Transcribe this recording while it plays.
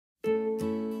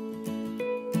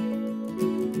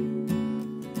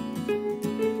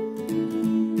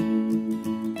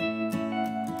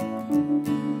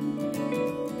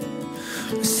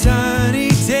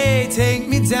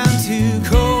to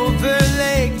Culver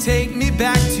Lake. Take me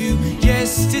back to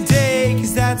yesterday,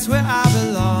 'cause that's where I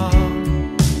belong.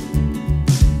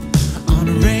 On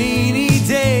a rainy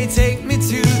day, take me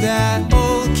to that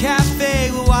old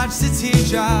cafe. We'll watch the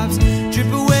teardrops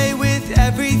drip away with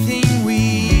everything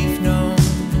we've known.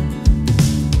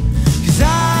 'Cause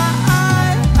I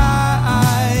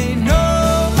know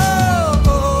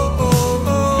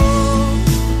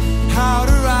how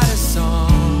to write a song.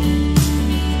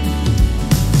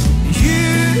 You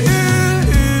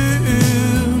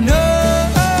know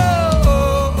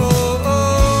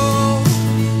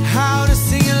how to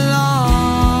sing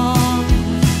along.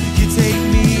 You take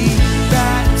me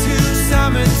back to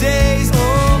summer days.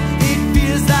 Oh, it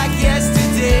feels like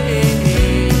yesterday,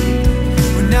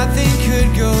 when nothing could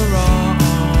go wrong.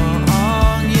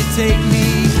 You take me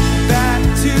back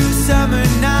to summer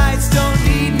nights. Don't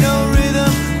need no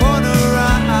rhythm or no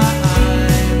rhyme.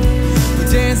 We're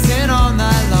dancing all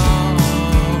night long.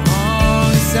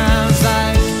 It sounds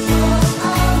like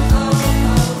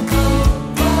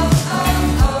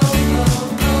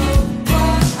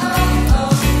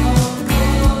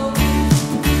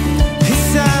it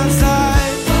sounds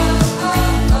like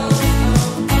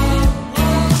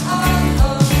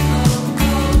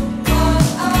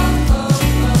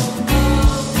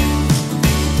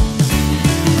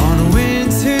on a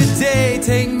winter day,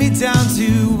 take me down to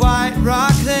White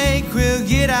Rock Lake. We'll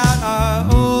get out our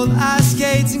old ice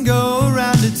skates and go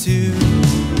around it too.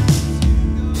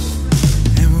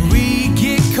 And when we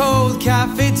get cold,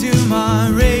 Cafe Du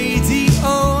Mon radio,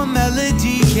 a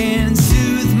melody can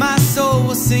soothe my soul.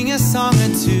 We'll sing a song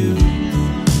or two.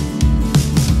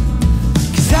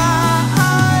 'Cause I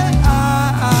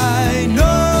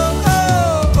know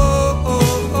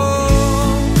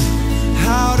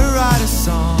how to write a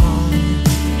song.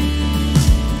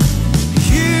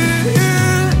 You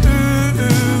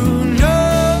know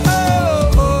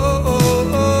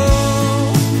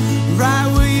right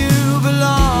where you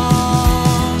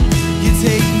belong. You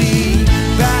take me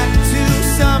back to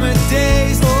summer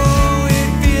days. Oh, it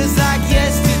feels like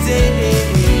yesterday,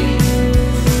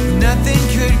 nothing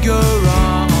could go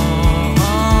wrong.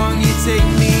 You take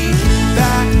me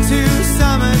back to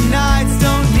summer nights.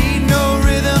 Don't need no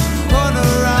rhythm or no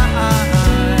rhyme.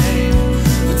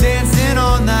 We're dancing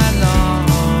all night long.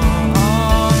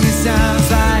 It sounds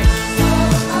like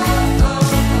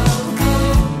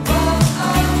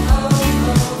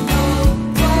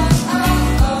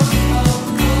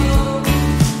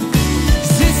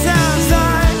it sounds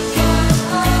like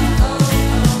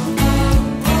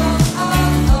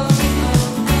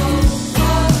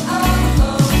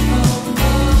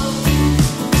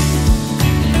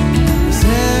it's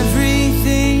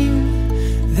everything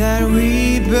that we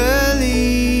believed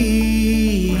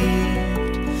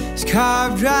is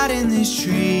carved right in this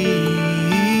tree.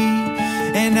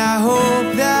 And I hope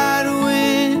that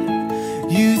when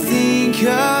you think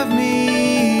of me,